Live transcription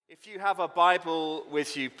If you have a Bible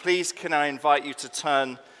with you, please can I invite you to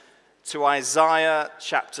turn to Isaiah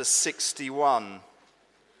chapter 61.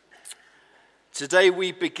 Today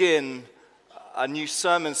we begin a new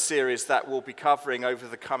sermon series that we'll be covering over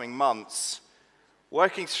the coming months,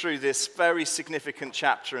 working through this very significant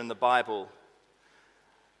chapter in the Bible.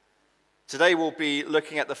 Today we'll be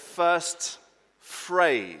looking at the first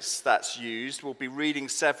phrase that's used. We'll be reading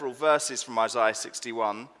several verses from Isaiah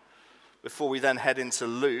 61 before we then head into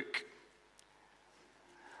Luke.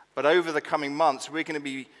 But over the coming months, we're going to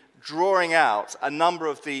be drawing out a number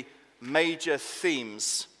of the major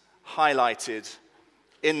themes highlighted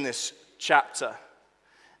in this chapter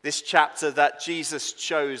that Jesus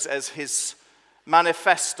chose as his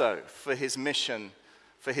manifesto for his mission,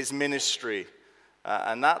 for his ministry.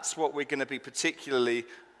 And that's what we're going to be particularly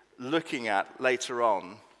looking at later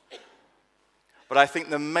on. But I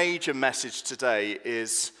think the major message today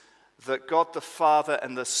is that God the Father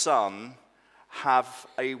and the Son have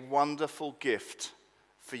a wonderful gift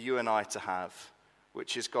for you and I to have,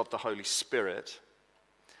 which is God the Holy Spirit.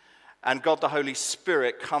 And God the Holy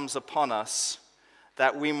Spirit comes upon us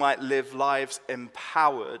that we might live lives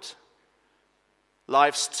empowered,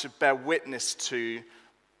 lives to bear witness to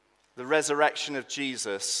the resurrection of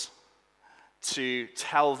Jesus, to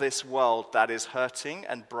tell this world that is hurting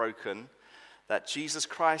and broken that Jesus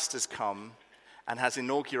Christ has come and has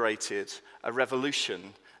inaugurated a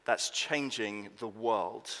revolution that's changing the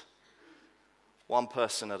world, one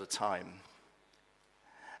person at a time.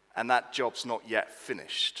 And that job's not yet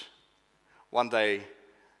finished. One day,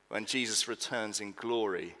 when Jesus returns in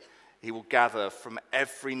glory, he will gather from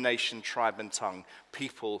every nation, tribe, and tongue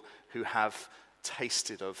people who have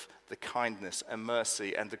tasted of the kindness and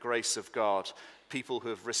mercy and the grace of God, people who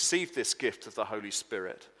have received this gift of the Holy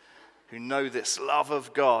Spirit, who know this love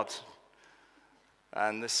of God.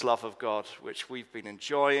 And this love of God, which we've been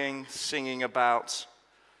enjoying, singing about,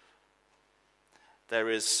 there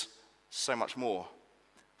is so much more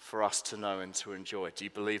for us to know and to enjoy. Do you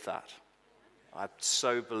believe that? I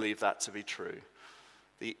so believe that to be true.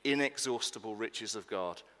 The inexhaustible riches of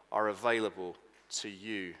God are available to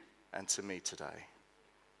you and to me today.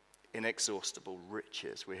 Inexhaustible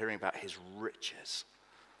riches. We're hearing about his riches.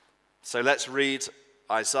 So let's read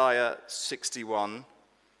Isaiah 61.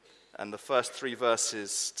 And the first three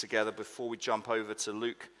verses together before we jump over to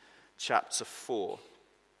Luke chapter 4.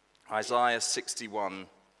 Isaiah 61,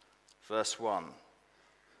 verse 1.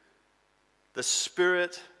 The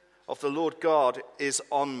Spirit of the Lord God is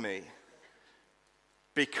on me,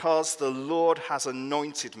 because the Lord has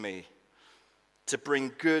anointed me to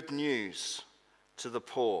bring good news to the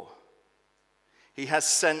poor. He has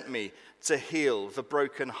sent me to heal the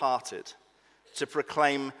brokenhearted, to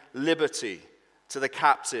proclaim liberty to the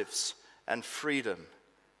captives and freedom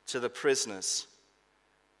to the prisoners,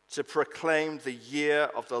 to proclaim the year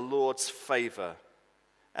of the Lord's favor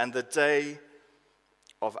and the day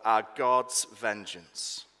of our God's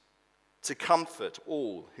vengeance, to comfort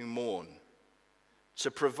all who mourn,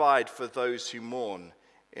 to provide for those who mourn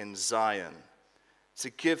in Zion, to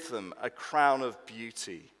give them a crown of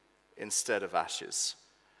beauty instead of ashes,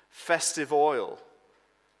 festive oil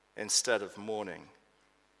instead of mourning,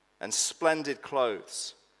 and splendid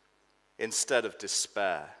clothes instead of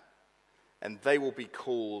despair. And they will be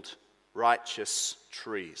called righteous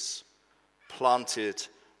trees, planted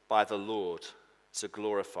by the Lord to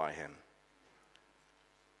glorify him.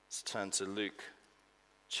 Let's turn to Luke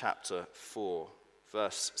chapter 4,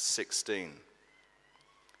 verse 16.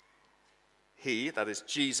 He, that is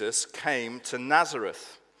Jesus, came to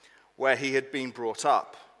Nazareth, where he had been brought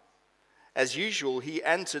up. As usual, he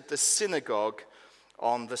entered the synagogue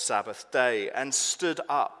on the Sabbath day and stood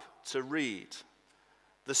up to read.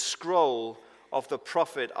 The scroll of the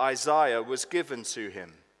prophet Isaiah was given to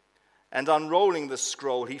him, and unrolling the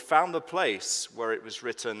scroll, he found the place where it was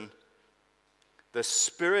written, "The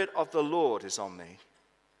Spirit of the Lord is on me,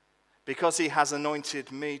 because he has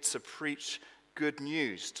anointed me to preach good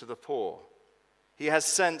news to the poor. He has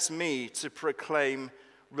sent me to proclaim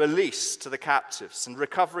release to the captives and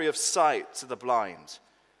recovery of sight to the blind,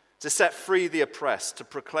 to set free the oppressed, to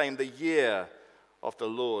proclaim the year of the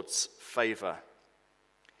Lord's favor."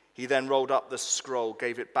 He then rolled up the scroll,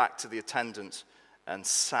 gave it back to the attendant, and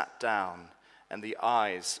sat down. And the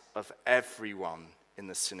eyes of everyone in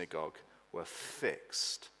the synagogue were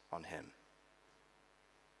fixed on him.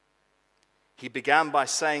 He began by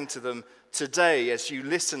saying to them, "Today, as you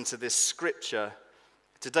listen to this scripture,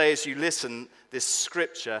 this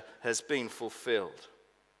scripture has been fulfilled."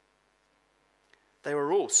 They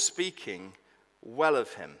were all speaking well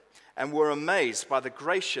of him and were amazed by the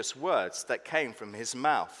gracious words that came from his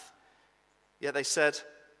mouth. Yet they said,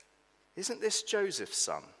 Isn't this Joseph's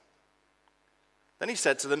son?" Then he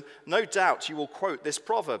said to them, "No doubt you will quote this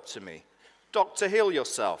proverb to me, 'Doctor, heal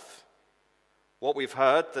yourself.' What we've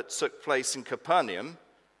heard that took place in Capernaum,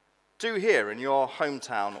 do here in your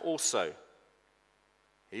hometown also."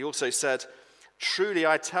 He also said, "Truly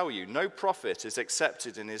I tell you, no prophet is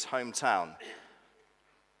accepted in his hometown.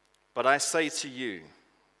 But I say to you,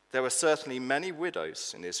 there were certainly many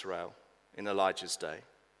widows in Israel in Elijah's day.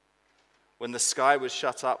 When the sky was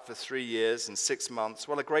shut up for 3 years and 6 months,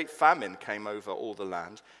 a great famine came over all the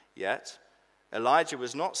land. Yet Elijah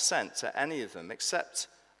was not sent to any of them except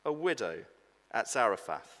a widow at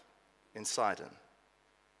Zarephath in Sidon.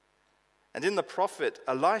 And in the prophet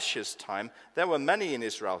Elisha's time, there were many in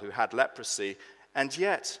Israel who had leprosy, and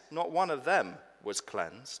yet not one of them was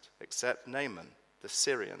cleansed except Naaman the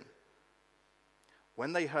Syrian."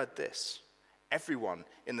 When they heard this, everyone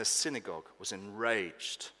in the synagogue was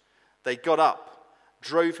enraged. They got up,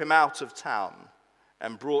 drove him out of town,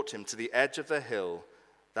 and brought him to the edge of the hill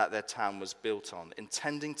that their town was built on,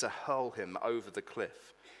 intending to hurl him over the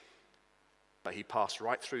cliff. But he passed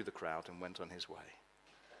right through the crowd and went on his way.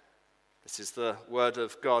 This is the word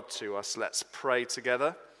of God to us. Let's pray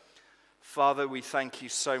together. Father, we thank you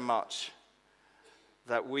so much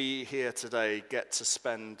that we here today get to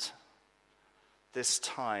spend this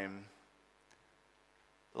time,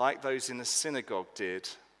 like those in the synagogue did,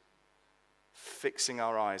 fixing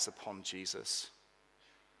our eyes upon Jesus.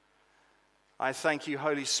 I thank you,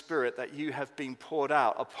 Holy Spirit, that you have been poured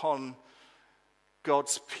out upon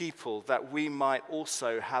God's people, that we might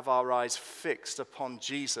also have our eyes fixed upon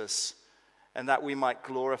Jesus and that we might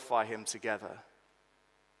glorify him together.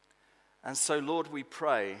 And so, Lord, we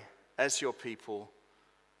pray, as your people,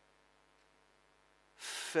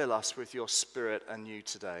 fill us with your Spirit anew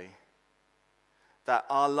today, that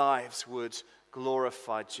our lives would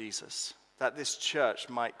glorify Jesus, that this church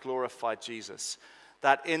might glorify Jesus,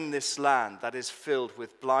 that in this land that is filled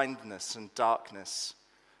with blindness and darkness,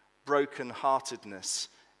 brokenheartedness,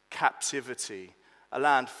 captivity, a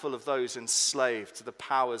land full of those enslaved to the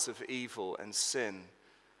powers of evil and sin,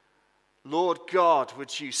 Lord God,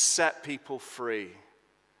 would you set people free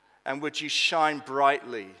and would you shine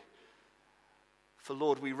brightly? For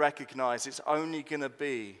Lord, we recognize it's only going to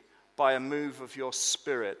be by a move of your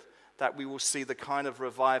Spirit that we will see the kind of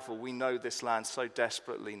revival we know this land so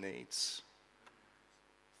desperately needs,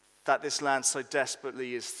 that this land so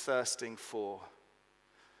desperately is thirsting for.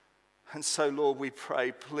 And so, Lord, we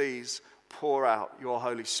pray, please pour out your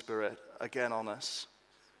Holy Spirit again on us.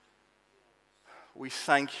 We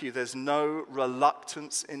thank you. There's no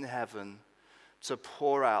reluctance in heaven to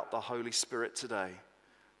pour out the Holy Spirit today.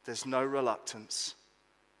 There's no reluctance.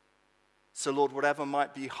 So, Lord, whatever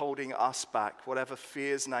might be holding us back, whatever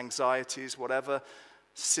fears and anxieties, whatever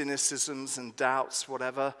cynicisms and doubts,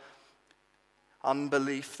 whatever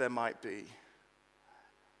unbelief there might be,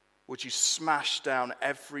 would you smash down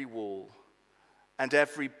every wall and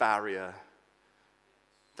every barrier,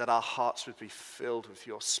 that our hearts would be filled with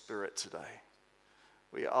your Spirit today.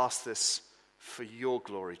 We ask this for your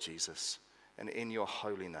glory, Jesus, and in your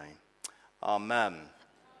holy name. Amen.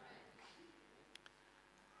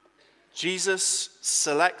 Jesus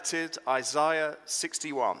selected Isaiah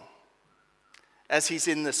 61. As he's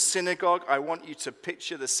in the synagogue, I want you to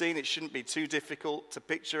picture the scene. It shouldn't be too difficult to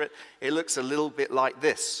picture it. It looks a little bit like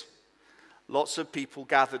this. Lots of people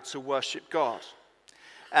gathered to worship God.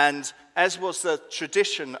 And as was the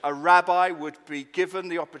tradition, a rabbi would be given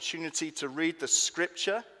the opportunity to read the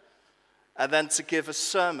scripture and then to give a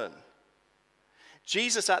sermon.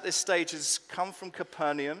 Jesus at this stage has come from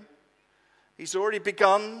Capernaum. He's already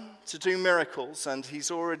begun to do miracles and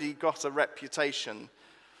he's already got a reputation.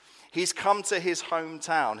 He's come to his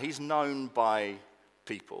hometown. He's known by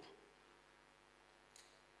people.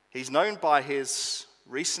 He's known by his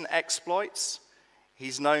recent exploits.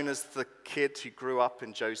 He's known as the kid who grew up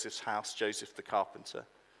in Joseph's house, Joseph the carpenter.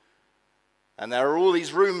 And there are all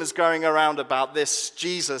these rumors going around about this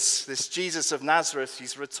Jesus of Nazareth.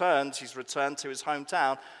 He's returned to his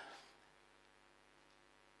hometown.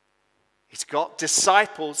 He's got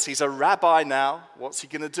disciples. He's a rabbi now. What's he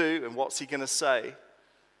going to do and what's he going to say?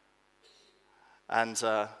 And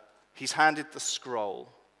he's handed the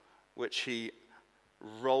scroll, which he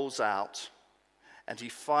rolls out, and he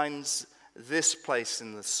finds this place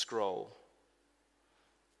in the scroll.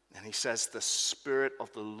 And he says, "The Spirit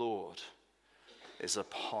of the Lord is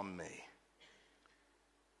upon me."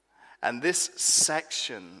 And this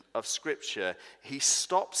section of Scripture he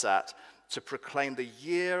stops at to proclaim the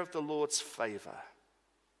year of the Lord's favor.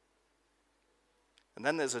 And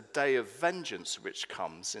then there's a day of vengeance which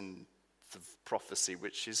comes in the prophecy,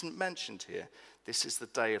 which isn't mentioned here. This is the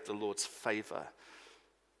day of the Lord's favor.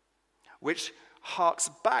 Which harks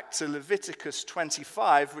back to Leviticus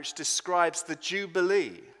 25, which describes the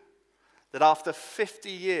Jubilee. That after 50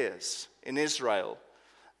 years in Israel,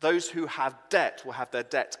 those who have debt will have their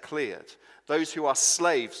debt cleared. Those who are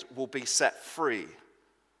slaves will be set free.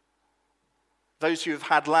 Those who have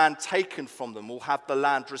had land taken from them will have the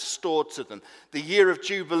land restored to them. The year of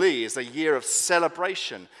Jubilee is a year of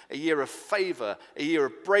celebration, a year of favor, a year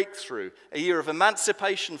of breakthrough, a year of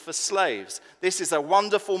emancipation for slaves. This is a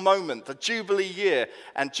wonderful moment, the Jubilee year,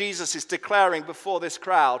 and Jesus is declaring before this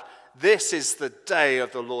crowd, this is the day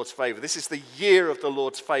of the Lord's favor. This is the year of the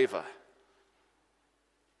Lord's favor.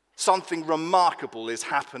 Something remarkable is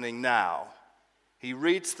happening now. He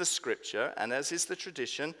reads the scripture, and as is the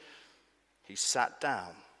tradition, he sat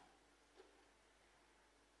down.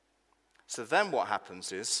 So then what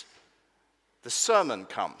happens is the sermon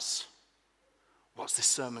comes. What's this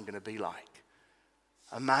sermon going to be like?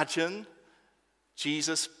 Imagine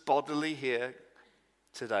Jesus bodily here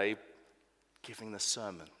today giving the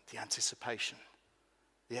sermon, the anticipation,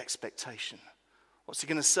 the expectation. What's he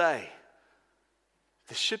going to say?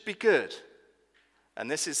 This should be good.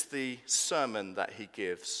 And this is the sermon that he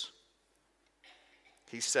gives.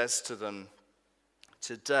 He says to them,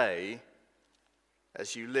 today,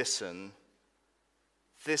 as you listen,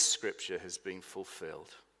 this scripture has been fulfilled.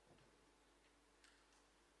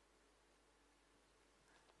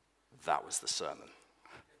 That was the sermon.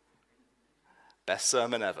 Best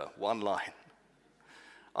sermon ever, one line.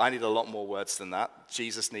 I need a lot more words than that.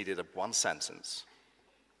 Jesus needed one sentence.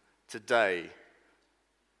 Today,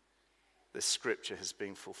 this scripture has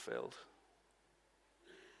been fulfilled.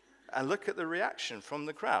 And look at the reaction from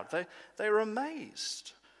the crowd. They were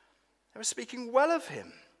amazed. They were speaking well of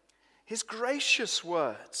him. His gracious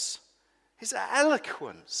words, his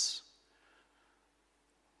eloquence.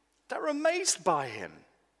 They were amazed by him.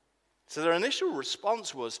 So their initial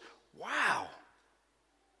response was, wow.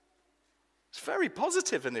 It's very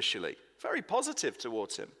positive initially, very positive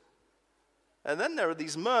towards him. And then there are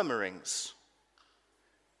these murmurings.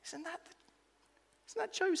 Isn't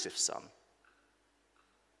that Joseph's son?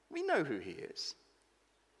 We know who he is.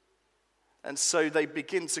 And so they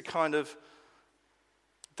begin to kind of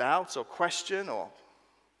doubt or question or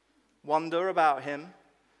wonder about him.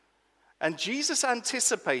 And Jesus,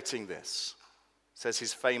 anticipating this, says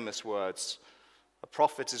his famous words, a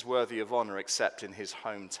prophet is worthy of honor except in his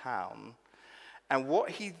hometown. And what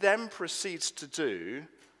he then proceeds to do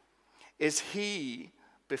is he,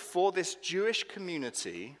 before this Jewish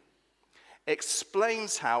community,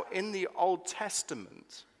 explains how in the Old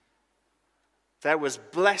Testament there was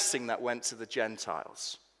blessing that went to the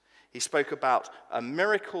Gentiles. He spoke about a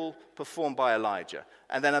miracle performed by Elijah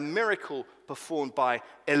and then a miracle performed by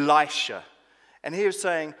Elisha. And he was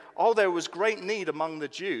saying, there was great need among the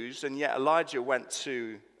Jews, and yet Elijah went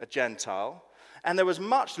to a Gentile. And there was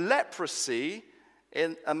much leprosy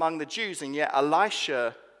among the Jews, and yet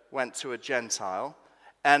Elisha went to a Gentile.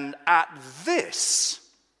 And at this,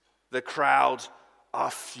 the crowd are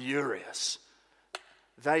furious.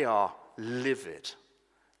 They are livid.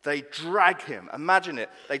 They drag him. Imagine it.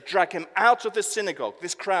 They drag him out of the synagogue.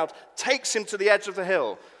 This crowd takes him to the edge of the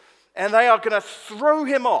hill, and they are going to throw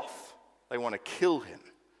him off. They want to kill him.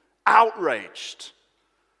 Outraged.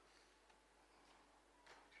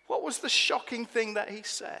 What was the shocking thing that he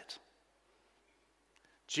said?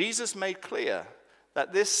 Jesus made clear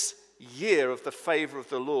that this year of the favor of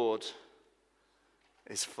the Lord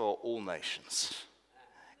is for all nations,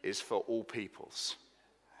 is for all peoples.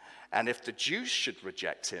 And if the Jews should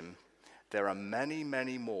reject him, there are many,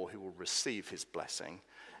 many more who will receive his blessing.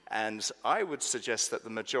 And I would suggest that the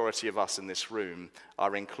majority of us in this room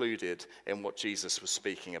are included in what Jesus was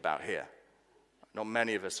speaking about here. Not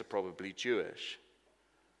many of us are probably Jewish.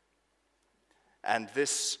 And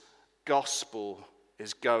this gospel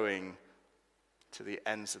is going to the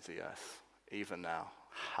ends of the earth, even now.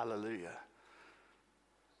 Hallelujah.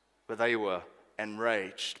 But they were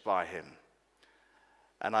enraged by him.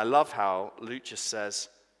 And I love how Luke just says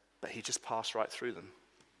that he just passed right through them.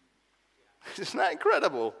 Isn't that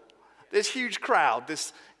incredible? This huge crowd,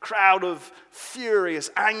 this crowd of furious,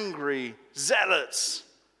 angry zealots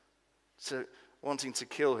wanting to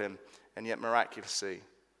kill him, and yet miraculously,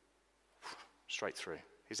 straight through.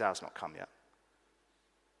 His hour's not come yet.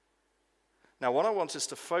 Now, what I want us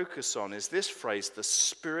to focus on is this phrase, the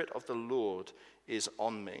Spirit of the Lord is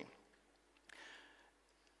on me.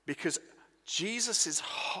 Because Jesus'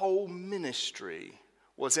 whole ministry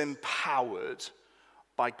was empowered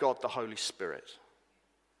by God the Holy Spirit.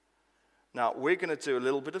 Now, we're going to do a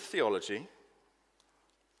little bit of theology.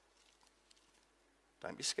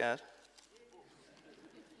 Don't be scared.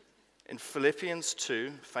 In Philippians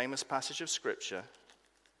 2, famous passage of Scripture,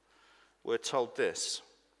 we're told this: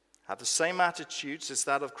 have the same attitudes as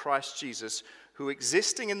that of Christ Jesus, who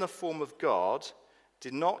existing in the form of God,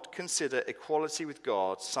 did not consider equality with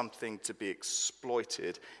God something to be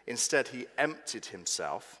exploited. Instead, he emptied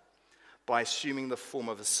himself by assuming the form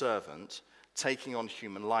of a servant, taking on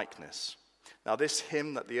human likeness. Now, this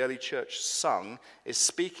hymn that the early church sung is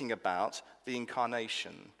speaking about the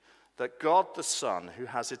incarnation, that God the Son, who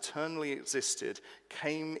has eternally existed,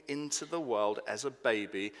 came into the world as a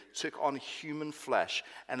baby, took on human flesh,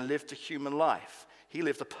 and lived a human life. He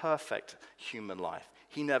lived a perfect human life.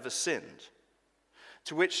 He never sinned.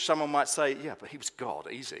 To which someone might say, yeah, but he was God,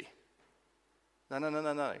 easy. No.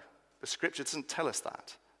 The Scripture doesn't tell us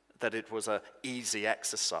that it was an easy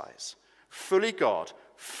exercise. Fully God,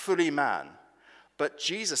 fully man. But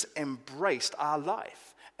Jesus embraced our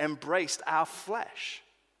life, embraced our flesh.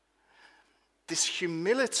 This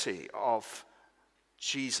humility of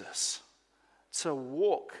Jesus to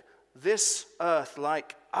walk this earth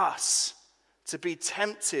like us, to be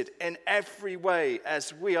tempted in every way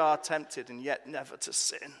as we are tempted and yet never to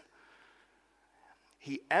sin.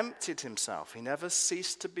 He emptied himself. He never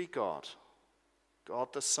ceased to be God,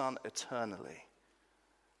 God the Son eternally.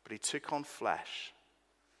 But he took on flesh.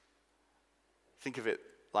 Think of it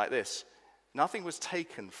like this: nothing was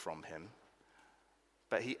taken from him,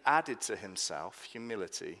 but he added to himself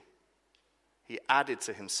humility. He added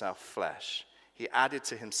to himself flesh. He added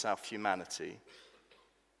to himself humanity.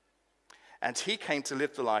 And he came to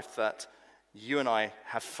live the life that you and I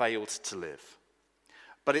have failed to live.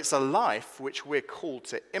 But it's a life which we're called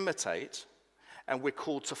to imitate and we're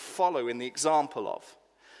called to follow in the example of.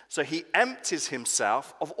 So he empties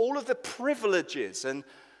himself of all of the privileges and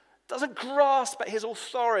doesn't grasp at his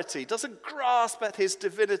authority, doesn't grasp at his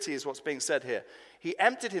divinity, is what's being said here. He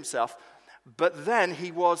emptied himself, but then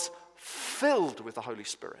he was filled with the Holy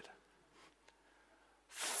Spirit.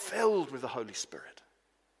 Filled with the Holy Spirit.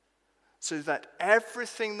 So that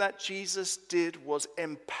everything that Jesus did was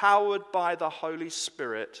empowered by the Holy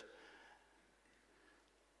Spirit.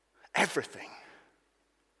 Everything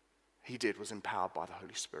he did was empowered by the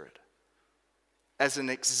Holy Spirit. As an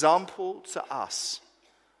example to us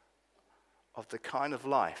of the kind of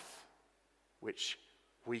life which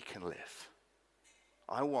we can live.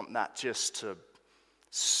 I want that just to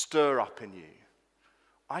stir up in you.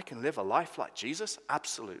 I can live a life like Jesus?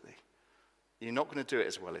 Absolutely. You're not going to do it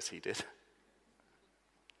as well as he did.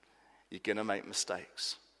 You're going to make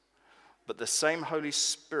mistakes. But the same Holy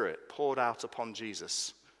Spirit poured out upon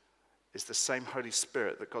Jesus is the same Holy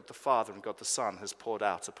Spirit that God the Father and God the Son has poured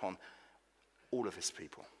out upon all of his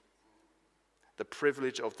people. The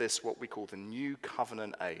privilege of this, what we call the new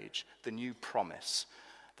covenant age, the new promise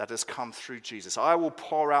that has come through Jesus. I will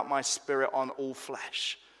pour out my Spirit on all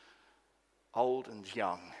flesh, old and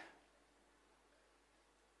young,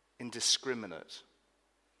 indiscriminate,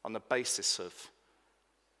 on the basis of,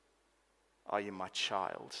 are you my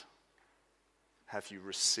child? Have you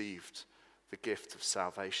received the gift of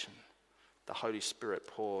salvation? The Holy Spirit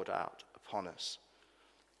poured out upon us.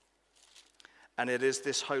 And it is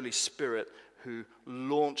this Holy Spirit who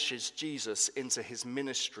launches Jesus into his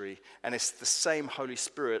ministry, and it's the same Holy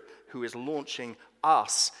Spirit who is launching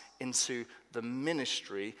us into the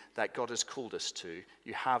ministry that God has called us to.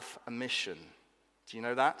 You have a mission. Do you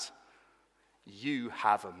know that? You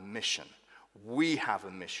have a mission. We have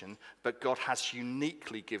a mission, but God has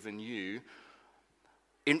uniquely given you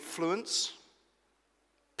influence,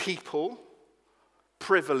 people,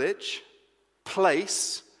 privilege,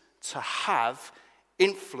 place to have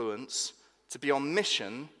influence, to be on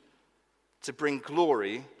mission, to bring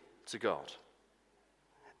glory to God.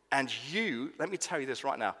 And you, let me tell you this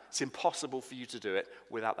right now, it's impossible for you to do it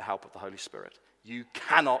without the help of the Holy Spirit. You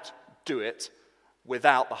cannot do it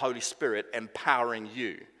without the Holy Spirit empowering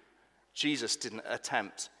you. Jesus didn't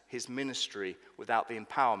attempt his ministry without the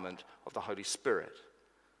empowerment of the Holy Spirit.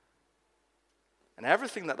 And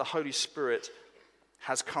everything that the Holy Spirit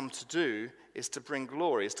has come to do is to bring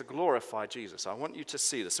glory, is to glorify Jesus. I want you to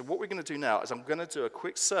see this. So what we're going to do now is I'm going to do a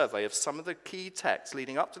quick survey of some of the key texts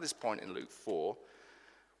leading up to this point in Luke 4,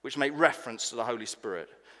 which make reference to the Holy Spirit.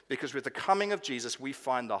 Because with the coming of Jesus, we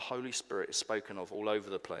find the Holy Spirit is spoken of all over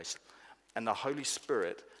the place. And the Holy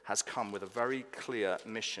Spirit has come with a very clear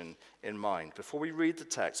mission in mind. Before we read the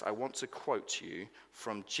text, I want to quote to you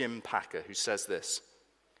from Jim Packer, who says this: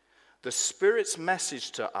 "The Spirit's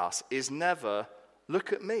message to us is never,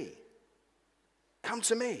 look at me, come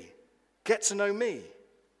to me, get to know me,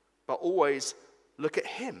 but always look at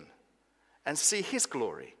him and see his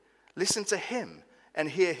glory, listen to him and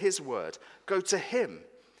hear his word, go to him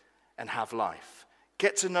and have life,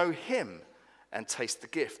 Get to know him and taste the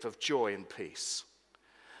gift of joy and peace.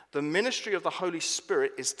 The ministry of the Holy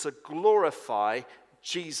Spirit is to glorify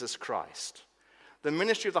Jesus Christ. The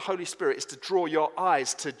ministry of the Holy Spirit is to draw your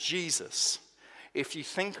eyes to Jesus. If you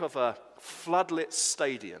think of a floodlit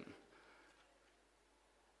stadium,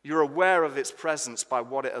 you're aware of its presence by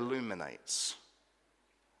what it illuminates.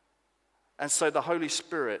 And so the Holy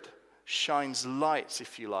Spirit shines light,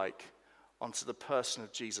 if you like, onto the person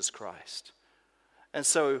of Jesus Christ. And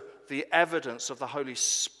so the evidence of the Holy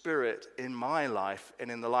Spirit in my life and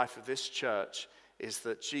in the life of this church is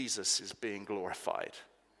that Jesus is being glorified,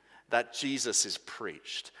 that Jesus is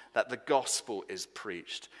preached, that the gospel is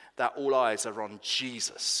preached, that all eyes are on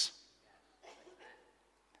Jesus.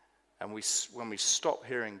 And when we stop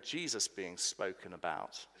hearing Jesus being spoken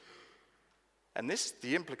about, and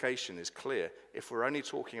the implication is clear, if we're only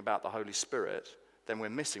talking about the Holy Spirit, then we're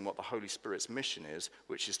missing what the Holy Spirit's mission is,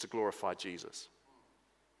 which is to glorify Jesus.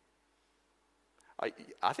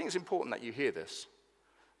 I think it's important that you hear this,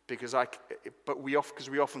 because we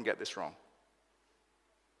often get this wrong.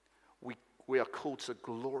 We are called to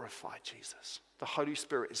glorify Jesus. The Holy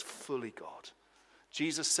Spirit is fully God.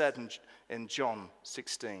 Jesus said in John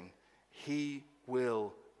 16, he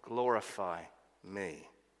will glorify me.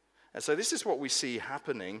 And so this is what we see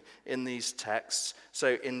happening in these texts.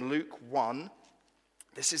 So in Luke 1,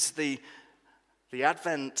 this is the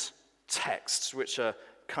Advent texts which are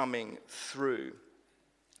coming through.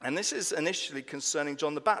 And this is initially concerning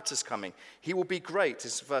John the Baptist coming. He will be great,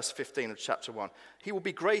 is verse 15 of chapter 1. He will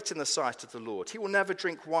be great in the sight of the Lord. He will never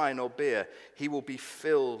drink wine or beer. He will be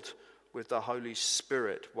filled with the Holy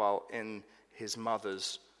Spirit while in his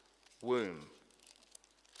mother's womb.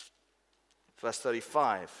 Verse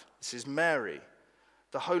 35, this is Mary.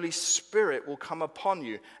 The Holy Spirit will come upon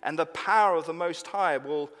you, and the power of the Most High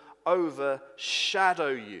will overshadow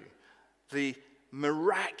you. The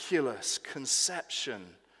miraculous conception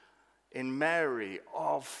in Mary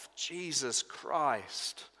of Jesus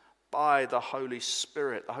Christ by the Holy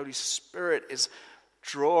Spirit. The Holy Spirit is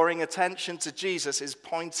drawing attention to Jesus, is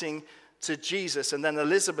pointing to Jesus. And then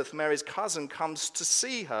Elizabeth, Mary's cousin, comes to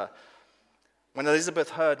see her. When Elizabeth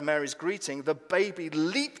heard Mary's greeting, the baby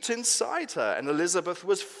leaped inside her, and Elizabeth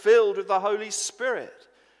was filled with the Holy Spirit.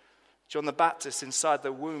 John the Baptist inside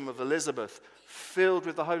the womb of Elizabeth, filled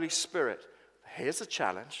with the Holy Spirit. Here's a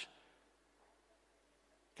challenge.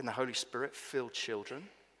 Can the Holy Spirit fill children?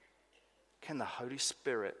 Can the Holy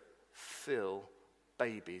Spirit fill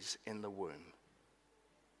babies in the womb?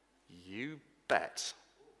 You bet.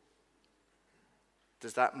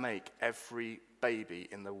 Does that make every baby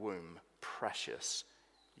in the womb precious?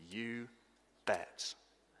 You bet.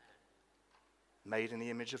 Made in the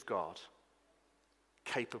image of God,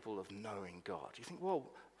 capable of knowing God. You think, well,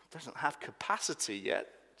 it doesn't have capacity yet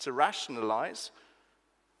to rationalize.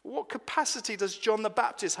 What capacity does John the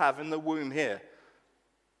Baptist have in the womb here?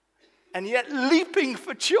 And yet leaping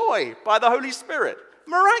for joy by the Holy Spirit.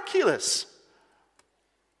 Miraculous.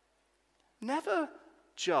 Never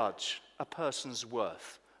judge a person's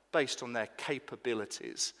worth based on their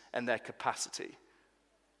capabilities and their capacity.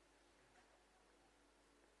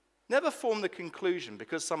 Never form the conclusion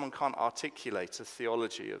because someone can't articulate a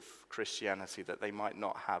theology of Christianity that they might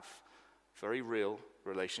not have very real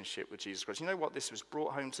relationship with Jesus Christ. You know what? This was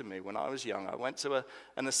brought home to me when I was young. I went to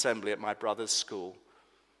an assembly at my brother's school,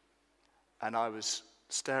 and I was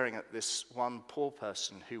staring at this one poor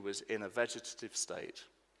person who was in a vegetative state,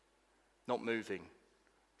 not moving,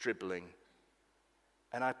 dribbling.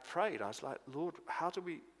 And I prayed. I was like, Lord, how do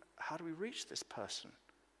we reach this person?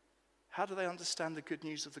 How do they understand the good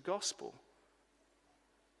news of the gospel?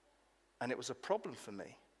 And it was a problem for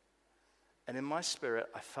me. And in my spirit,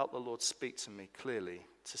 I felt the Lord speak to me clearly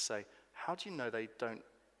to say, how do you know they don't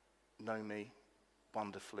know me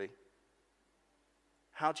wonderfully?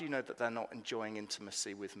 How do you know that they're not enjoying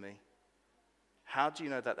intimacy with me? How do you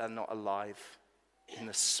know that they're not alive in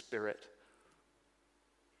the Spirit?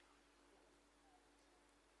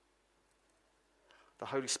 The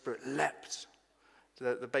Holy Spirit leapt.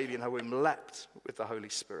 The baby in her womb leapt with the Holy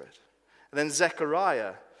Spirit. And then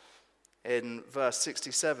Zechariah in verse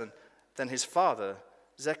 67, then his father,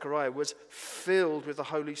 Zechariah, was filled with the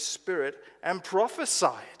Holy Spirit and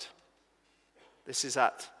prophesied. This is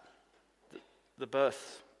at the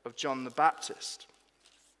birth of John the Baptist.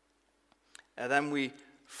 And then we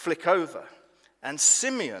flick over. And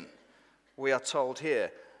Simeon, we are told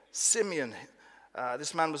here, Simeon,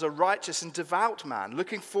 this man was a righteous and devout man,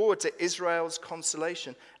 looking forward to Israel's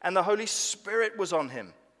consolation. And the Holy Spirit was on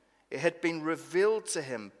him. It had been revealed to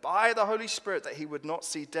him by the Holy Spirit that he would not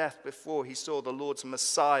see death before he saw the Lord's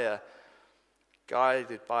Messiah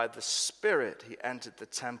Guided by the Spirit, he entered the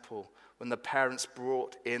temple when the parents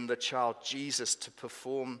brought in the child Jesus to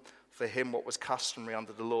perform for him what was customary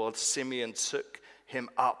under the law. Simeon took him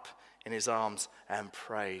up in his arms and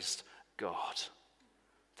praised God.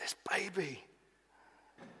 This baby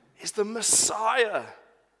is the Messiah.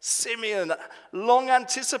 Simeon, long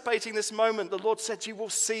anticipating this moment, the Lord said, you will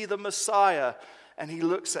see the Messiah. And he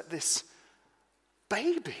looks at this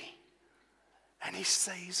baby and he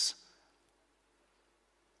says,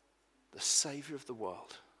 the Savior of the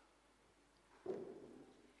world.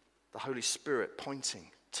 The Holy Spirit pointing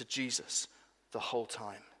to Jesus the whole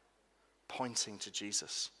time. Pointing to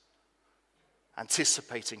Jesus.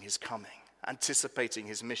 Anticipating his coming. Anticipating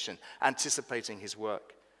his mission. Anticipating his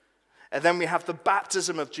work. And then we have the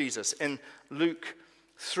baptism of Jesus in Luke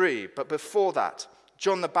 3. But before that,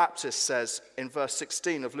 John the Baptist says in verse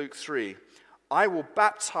 16 of Luke 3, I will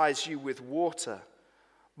baptize you with water,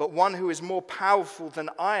 but one who is more powerful than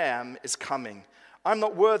I am is coming. I'm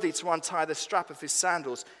not worthy to untie the strap of his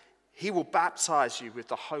sandals. He will baptize you with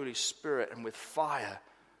the Holy Spirit and with fire.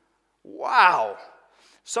 Wow!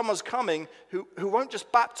 Someone's coming who won't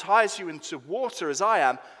just baptize you into water as I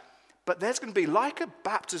am, but there's going to be like a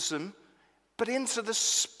baptism, but into the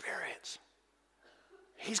Spirit.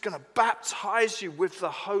 He's going to baptize you with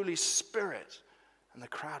the Holy Spirit. And the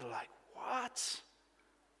crowd are like, what?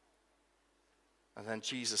 And then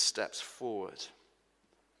Jesus steps forward.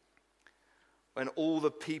 When all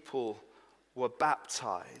the people were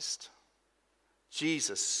baptized,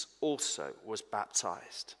 Jesus also was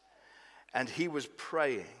baptized. And he was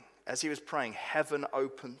praying. As he was praying, heaven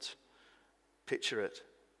opened. Picture it.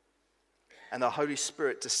 And the Holy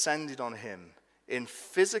Spirit descended on him in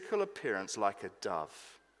physical appearance like a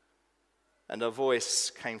dove. And a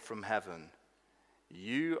voice came from heaven.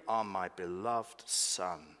 You are my beloved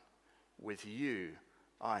Son. With you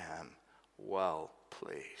I am well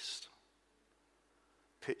pleased.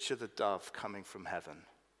 Picture the dove coming from heaven.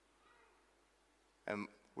 And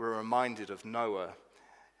we're reminded of Noah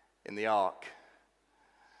in the ark.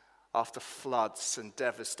 After floods and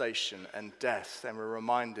devastation and death, and we're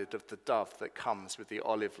reminded of the dove that comes with the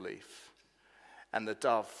olive leaf. And the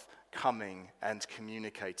dove coming and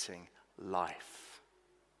communicating life.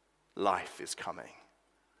 Life is coming.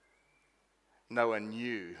 Noah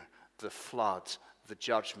knew the flood, the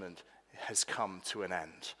judgment has come to an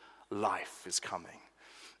end. Life is coming.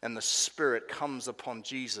 And the Spirit comes upon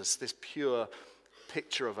Jesus, this pure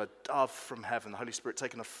picture of a dove from heaven, the Holy Spirit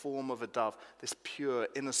taking the form of a dove, this pure,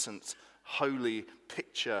 innocent, holy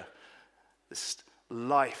picture. This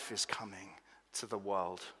life is coming to the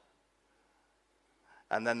world.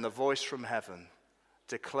 And then the voice from heaven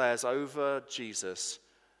declares over Jesus,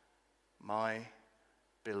 my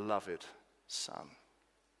beloved Son.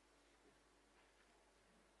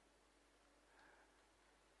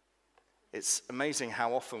 It's amazing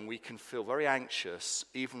how often we can feel very anxious,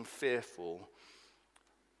 even fearful,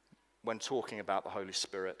 when talking about the Holy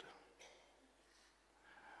Spirit.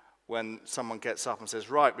 When someone gets up and says,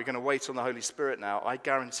 right, we're going to wait on the Holy Spirit now, I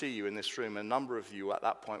guarantee you in this room, a number of you at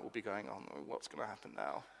that point will be going, oh, what's going to happen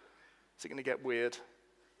now? Is it going to get weird?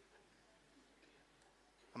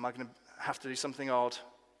 Am I going to have to do something odd?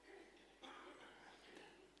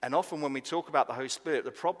 And often when we talk about the Holy Spirit, the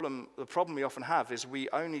problem we often have is we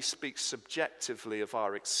only speak subjectively of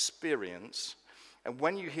our experience. And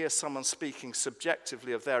when you hear someone speaking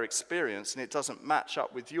subjectively of their experience and it doesn't match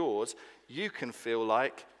up with yours, you can feel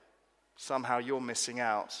like somehow you're missing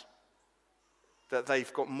out, that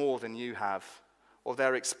they've got more than you have, or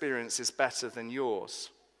their experience is better than yours.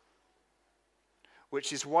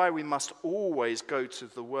 Which is why we must always go to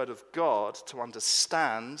the Word of God to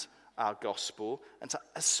understand our gospel and to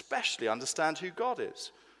especially understand who God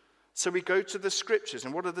is. So we go to the Scriptures,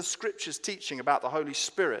 and what are the Scriptures teaching about the Holy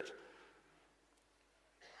Spirit?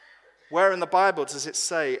 Where in the Bible does it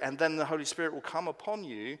say, and then the Holy Spirit will come upon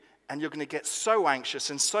you, and you're going to get so anxious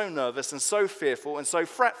and so nervous and so fearful and so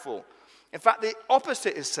fretful? In fact, the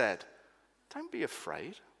opposite is said. Don't be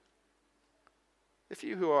afraid. If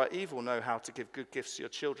you who are evil know how to give good gifts to your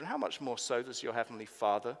children, how much more so does your heavenly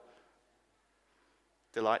Father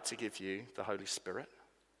delight to give you the Holy Spirit?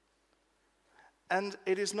 And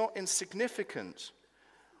it is not insignificant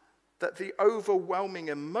that the overwhelming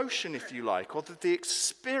emotion, if you like, or that the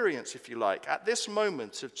experience, if you like, at this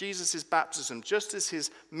moment of Jesus' baptism, just as his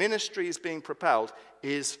ministry is being propelled,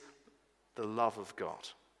 is the love of God.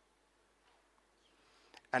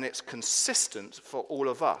 And it's consistent for all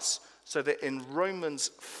of us. So that in Romans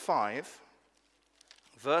 5,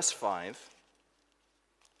 verse 5,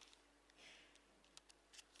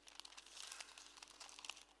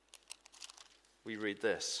 we read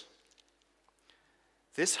this.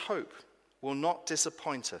 This hope will not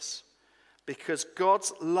disappoint us because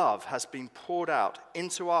God's love has been poured out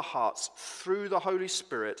into our hearts through the Holy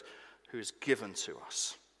Spirit who is given to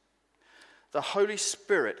us. The Holy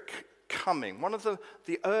Spirit coming, one of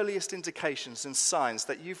the earliest indications and signs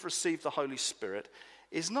that you've received the Holy Spirit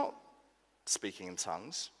is not speaking in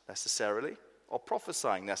tongues necessarily or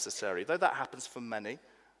prophesying necessarily, though that happens for many,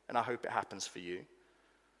 and I hope it happens for you,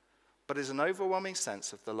 but is an overwhelming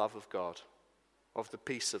sense of the love of God, of the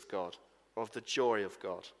peace of God, of the joy of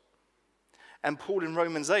God. And Paul in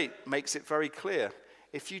Romans 8 makes it very clear.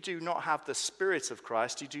 If you do not have the Spirit of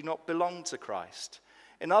Christ, you do not belong to Christ.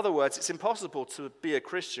 In other words, it's impossible to be a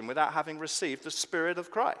Christian without having received the Spirit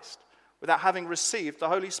of Christ, without having received the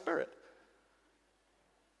Holy Spirit.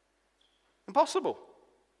 Impossible.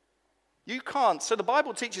 You can't. So the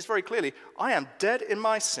Bible teaches very clearly, I am dead in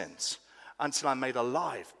my sins until I'm made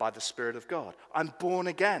alive by the Spirit of God. I'm born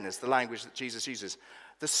again is the language that Jesus uses.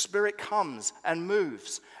 The Spirit comes and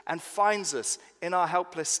moves and finds us in our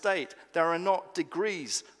helpless state. There are not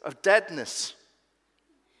degrees of deadness.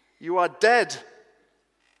 You are dead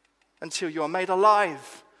until you are made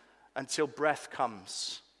alive, until breath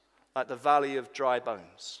comes. Like the valley of dry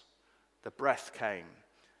bones, the breath came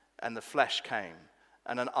and the flesh came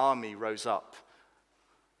and an army rose up.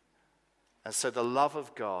 And so the love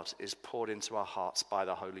of God is poured into our hearts by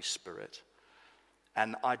the Holy Spirit.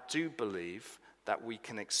 And I do believe that we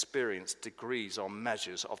can experience degrees or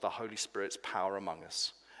measures of the Holy Spirit's power among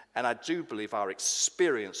us. And I do believe our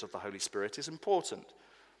experience of the Holy Spirit is important.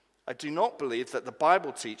 I do not believe that the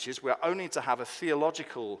Bible teaches we're only to have a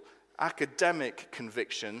theological, academic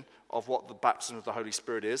conviction of what the baptism of the Holy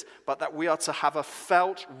Spirit is, but that we are to have a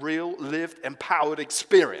felt, real, lived, empowered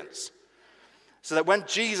experience. So that when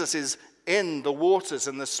Jesus is in the waters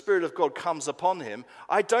and the Spirit of God comes upon him,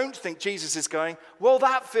 I don't think Jesus is going, well,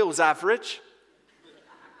 that feels average.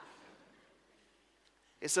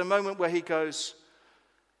 It's a moment where he goes,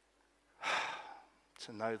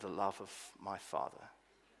 to know the love of my Father.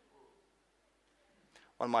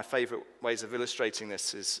 One of my favorite ways of illustrating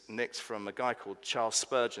this is nicked from a guy called Charles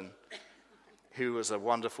Spurgeon, who was a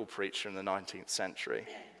wonderful preacher in the 19th century.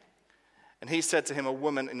 And he said to him, a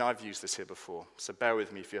woman, and I've used this here before, so bear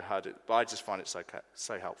with me if you heard it, but I just find it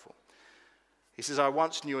so helpful. He says, I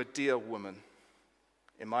once knew a dear woman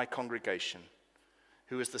in my congregation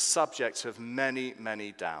who was the subject of many,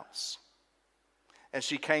 many doubts. And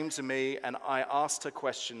she came to me and I asked her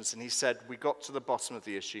questions and he said, we got to the bottom of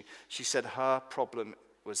the issue. She said her problem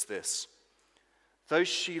was this. Though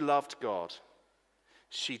she loved God,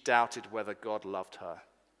 she doubted whether God loved her.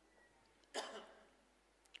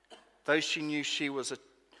 Though she knew she was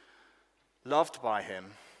loved by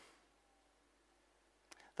him,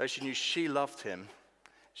 though she knew she loved him,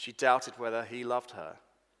 she doubted whether he loved her.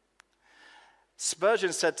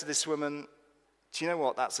 Spurgeon said to this woman, do you know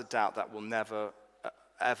what? That's a doubt that will never,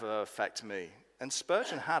 ever affect me. And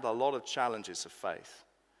Spurgeon had a lot of challenges of faith.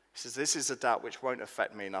 He says, this is a doubt which won't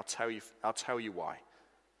affect me, and I'll tell you why.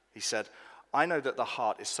 He said, I know that the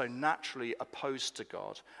heart is so naturally opposed to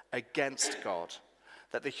God, against God,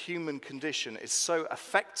 that the human condition is so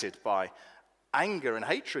affected by anger and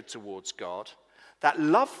hatred towards God, that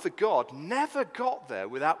love for God never got there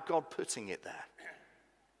without God putting it there.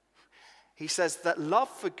 He says that love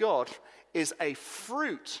for God is a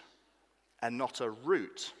fruit and not a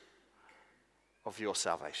root of your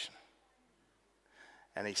salvation.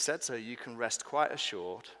 And he said to her, you can rest quite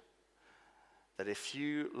assured that if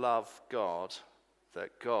you love God,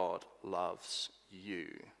 that God loves you.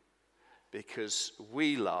 Because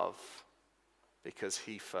we love because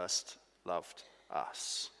he first loved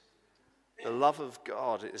us. The love of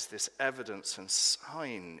God is this evidence and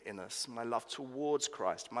sign in us. My love towards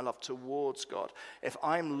Christ, my love towards God. If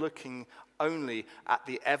I'm looking only at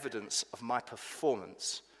the evidence of my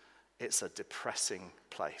performance, it's a depressing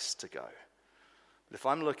place to go. But if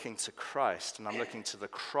I'm looking to Christ and I'm looking to the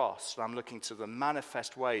cross and I'm looking to the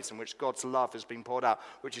manifest ways in which God's love has been poured out,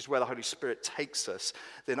 which is where the Holy Spirit takes us,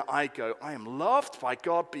 then I go, I am loved by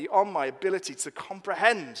God beyond my ability to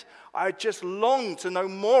comprehend. I just long to know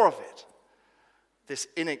more of it. This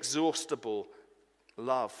inexhaustible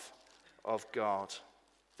love of God,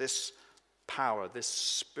 this power, this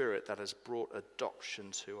Spirit that has brought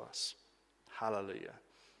adoption to us. Hallelujah.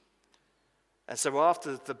 And so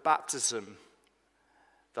after the baptism,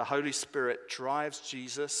 the Holy Spirit drives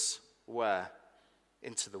Jesus where?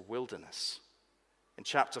 Into the wilderness. In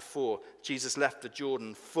chapter 4, Jesus left the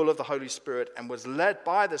Jordan full of the Holy Spirit and was led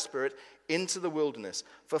by the Spirit into the wilderness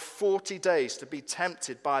for 40 days to be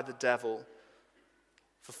tempted by the devil.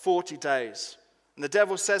 For 40 days. And the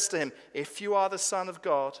devil says to him, if you are the Son of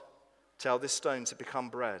God, Tell this stone to become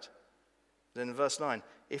bread. Then in verse 9,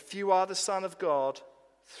 if you are the Son of God,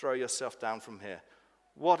 throw yourself down from here.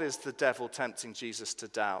 What is the devil tempting Jesus to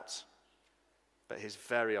doubt? But his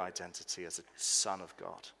very identity as a Son of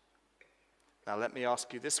God. Now let me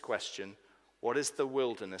ask you this question. What is the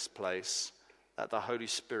wilderness place that the Holy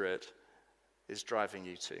Spirit is driving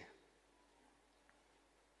you to?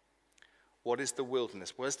 What is the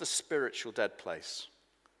wilderness? Where's the spiritual dead place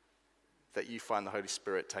that you find the Holy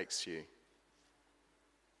Spirit takes you?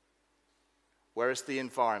 Where is the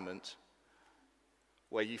environment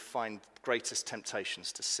where you find the greatest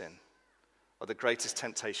temptations to sin or the greatest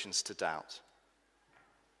temptations to doubt?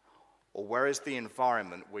 Or where is the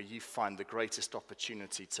environment where you find the greatest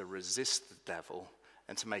opportunity to resist the devil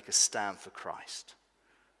and to make a stand for Christ?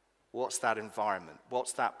 What's that environment?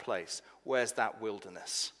 What's that place? Where's that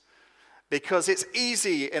wilderness? Because it's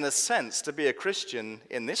easy, in a sense, to be a Christian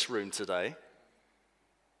in this room today,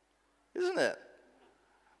 isn't it?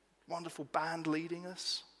 Wonderful band leading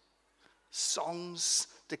us, songs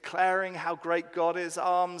declaring how great God is,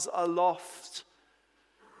 arms aloft.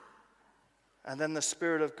 And then the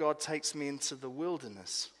Spirit of God takes me into the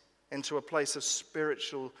wilderness, into a place of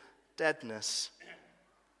spiritual deadness,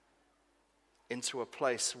 into a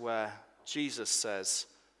place where Jesus says,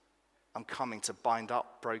 I'm coming to bind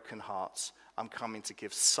up broken hearts. I'm coming to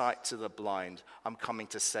give sight to the blind. I'm coming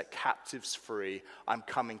to set captives free. I'm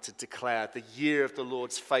coming to declare the year of the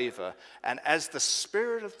Lord's favor. And as the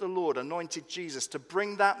Spirit of the Lord anointed Jesus to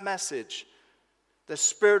bring that message, the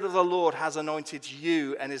Spirit of the Lord has anointed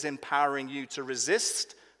you and is empowering you to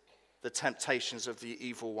resist the temptations of the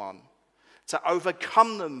evil one, to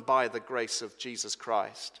overcome them by the grace of Jesus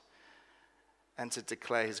Christ, and to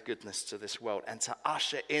declare his goodness to this world, and to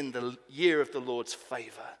usher in the year of the Lord's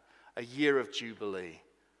favor, a year of jubilee.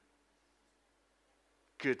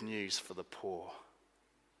 Good news for the poor.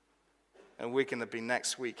 And we're going to be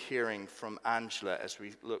next week hearing from Angela as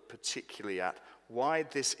we look particularly at why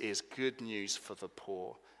this is good news for the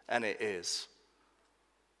poor. And it is.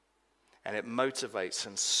 And it motivates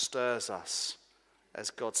and stirs us as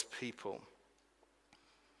God's people.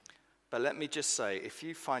 But let me just say, if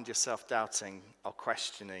you find yourself doubting or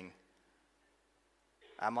questioning,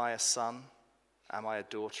 am I a son? Am I a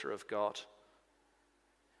daughter of God?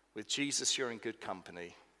 With Jesus, you're in good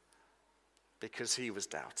company because he was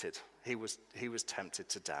doubted. He was tempted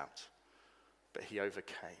to doubt, but he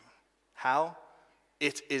overcame. How?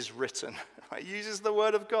 It is written. It uses the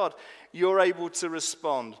word of God. You're able to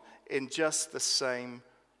respond in just the same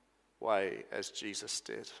way as Jesus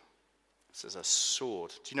did. This is a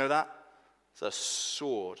sword. Do you know that? It's a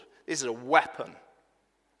sword. This is a weapon.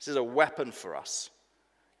 This is a weapon for us.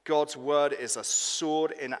 God's word is a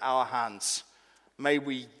sword in our hands. May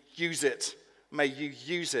we use it. May you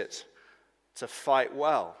use it to fight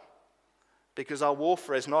well. Because our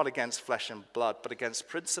warfare is not against flesh and blood, but against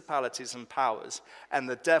principalities and powers. And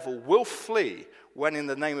the devil will flee when in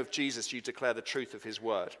the name of Jesus you declare the truth of his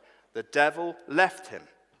word. The devil left him.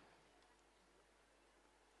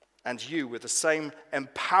 And you, with the same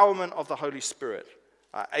empowerment of the Holy Spirit,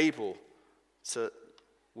 are able to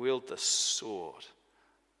wield the sword,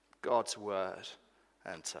 God's word,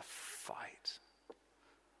 and to fight.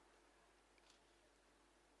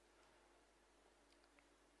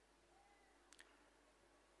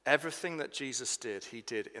 Everything that Jesus did, he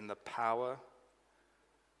did in the power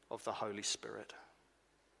of the Holy Spirit.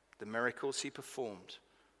 The miracles he performed,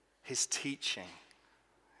 his teaching,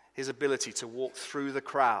 his ability to walk through the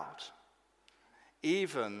crowd.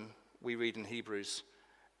 Even, we read in Hebrews,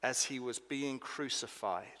 as he was being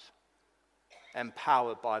crucified,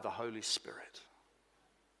 empowered by the Holy Spirit.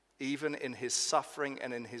 Even in his suffering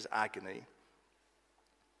and in his agony,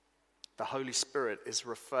 the Holy Spirit is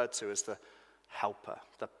referred to as the helper,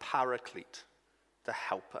 the paraclete, the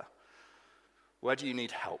helper. Where do you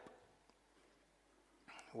need help?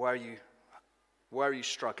 Where are you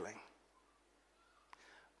struggling?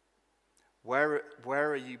 Where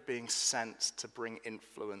are you being sent to bring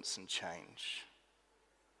influence and change?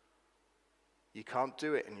 You can't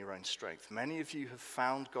do it in your own strength. Many of you have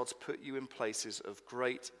found God's put you in places of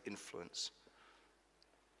great influence.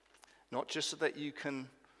 Not just so that you can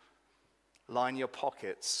line your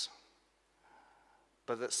pockets,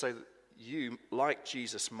 but that so that you, like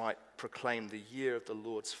Jesus, might proclaim the year of the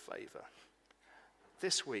Lord's favor.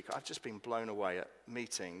 This week, I've just been blown away at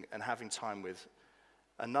meeting and having time with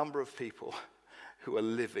a number of people who are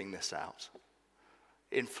living this out,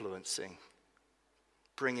 influencing,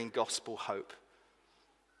 bringing gospel hope,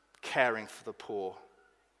 caring for the poor,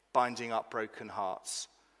 binding up broken hearts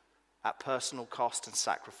at personal cost and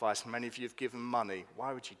sacrifice. Many of you have given money.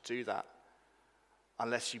 Why would you do that?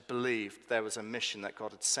 unless you believed there was a mission that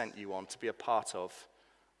God had sent you on to be a part of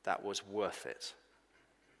that was worth it.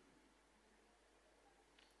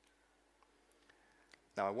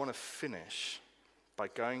 Now, I want to finish by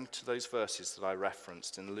going to those verses that I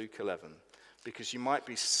referenced in Luke 11, because you might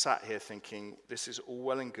be sat here thinking, this is all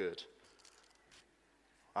well and good.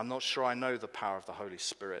 I'm not sure I know the power of the Holy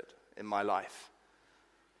Spirit in my life.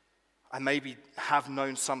 I maybe have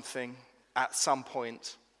known something at some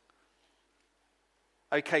point.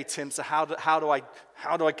 Okay, Tim, so how do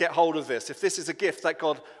I get hold of this? If this is a gift that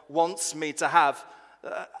God wants me to have,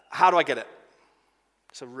 how do I get it?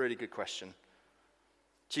 It's a really good question.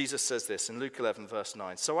 Jesus says this in Luke 11, verse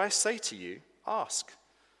 9. So I say to you, ask,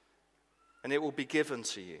 and it will be given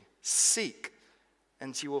to you. Seek,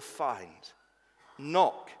 and you will find.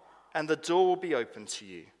 Knock, and the door will be opened to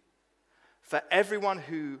you. For everyone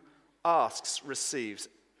who asks receives,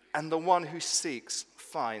 and the one who seeks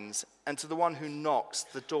finds, and to the one who knocks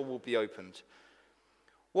the door will be opened.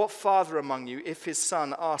 What father among you, if his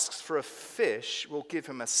son asks for a fish, will give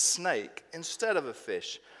him a snake instead of a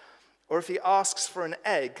fish? Or if he asks for an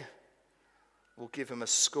egg, will give him a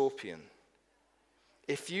scorpion?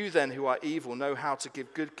 If you then, who are evil, know how to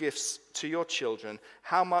give good gifts to your children,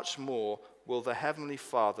 how much more will the Heavenly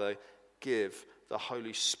Father give the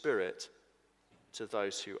Holy Spirit to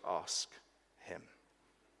those who ask him?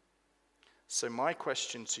 So my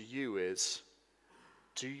question to you is,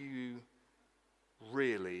 do you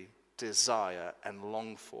really desire and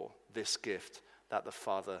long for this gift that the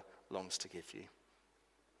Father longs to give you?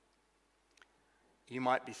 You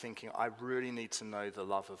might be thinking, I really need to know the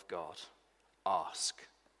love of God. Ask.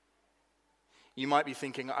 You might be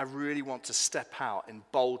thinking, I really want to step out in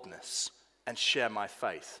boldness and share my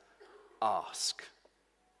faith. Ask.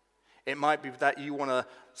 It might be that you want to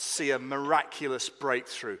see a miraculous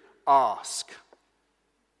breakthrough. Ask.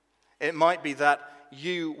 It might be that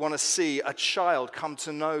you want to see a child come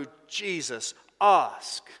to know Jesus.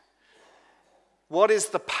 Ask. What is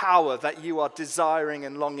the power that you are desiring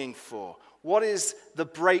and longing for? What is the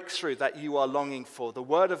breakthrough that you are longing for? The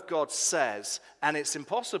Word of God says, and it's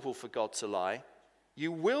impossible for God to lie,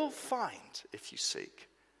 you will find if you seek.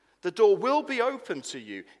 The door will be open to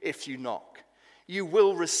you if you knock. You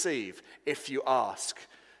will receive if you ask.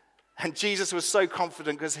 And Jesus was so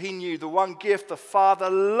confident because he knew the one gift the Father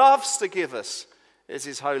loves to give us is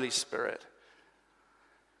his Holy Spirit.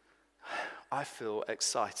 I feel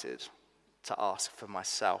excited to ask for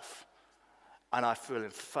myself, and I feel in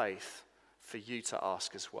faith for you to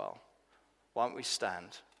ask as well. Why don't we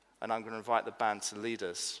stand? And I'm going to invite the band to lead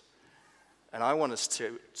us. And I want us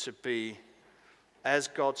to be, as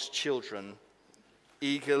God's children,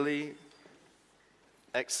 eagerly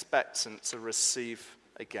expectant to receive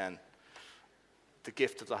again the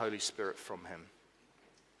gift of the Holy Spirit from him.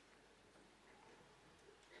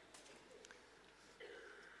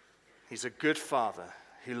 He's a good Father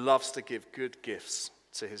who loves to give good gifts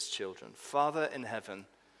to his children. Father in heaven,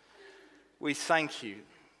 we thank you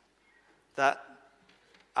that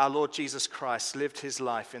our Lord Jesus Christ lived his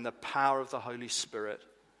life in the power of the Holy Spirit.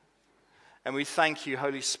 And we thank you,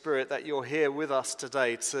 Holy Spirit, that you're here with us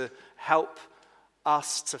today to help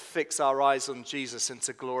us to fix our eyes on Jesus and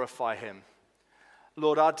to glorify him.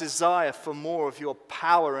 Lord, our desire for more of your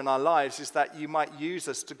power in our lives is that you might use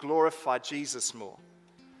us to glorify Jesus more.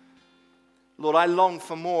 Lord, I long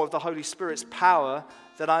for more of the Holy Spirit's power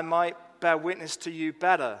that I might bear witness to you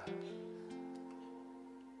better.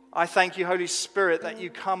 I thank you, Holy Spirit, that you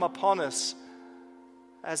come upon us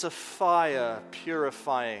as a fire,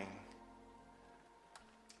 purifying,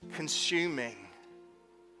 consuming.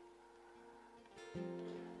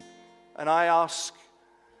 And I ask,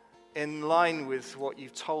 in line with what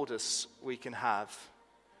you've told us we can have,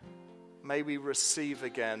 may we receive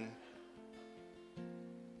again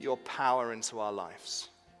your power into our lives.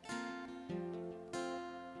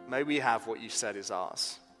 May we have what you said is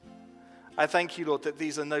ours. I thank you, Lord, that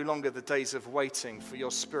these are no longer the days of waiting, for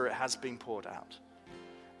your Spirit has been poured out.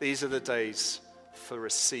 These are the days for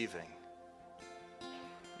receiving.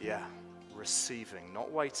 Yeah, receiving,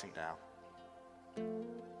 not waiting now.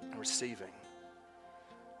 Receiving.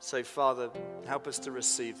 So, Father, help us to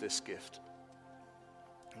receive this gift.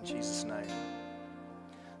 In Jesus' name.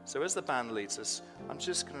 So as the band leads us,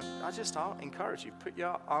 I'll encourage you, put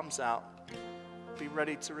your arms out, be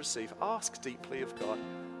ready to receive. Ask deeply of God.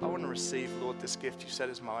 I want to receive, Lord, this gift you said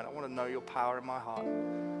is mine. I want to know your power in my heart.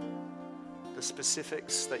 The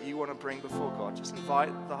specifics that you want to bring before God, just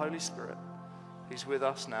invite the Holy Spirit who's with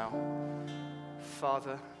us now.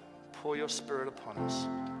 Father, pour your Spirit upon us.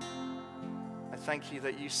 I thank you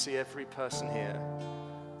that you see every person here,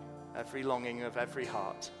 every longing of every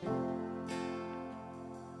heart.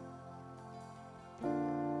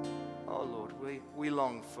 we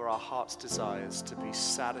long for our heart's desires to be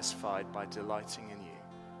satisfied by delighting in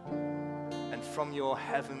you. And from your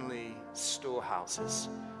heavenly storehouses,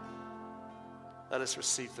 let us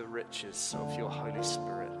receive the riches of your Holy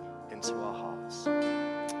Spirit into our hearts.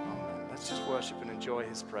 Amen. Let's just worship and enjoy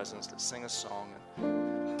his presence. Let's sing a song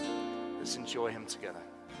and let's enjoy him together.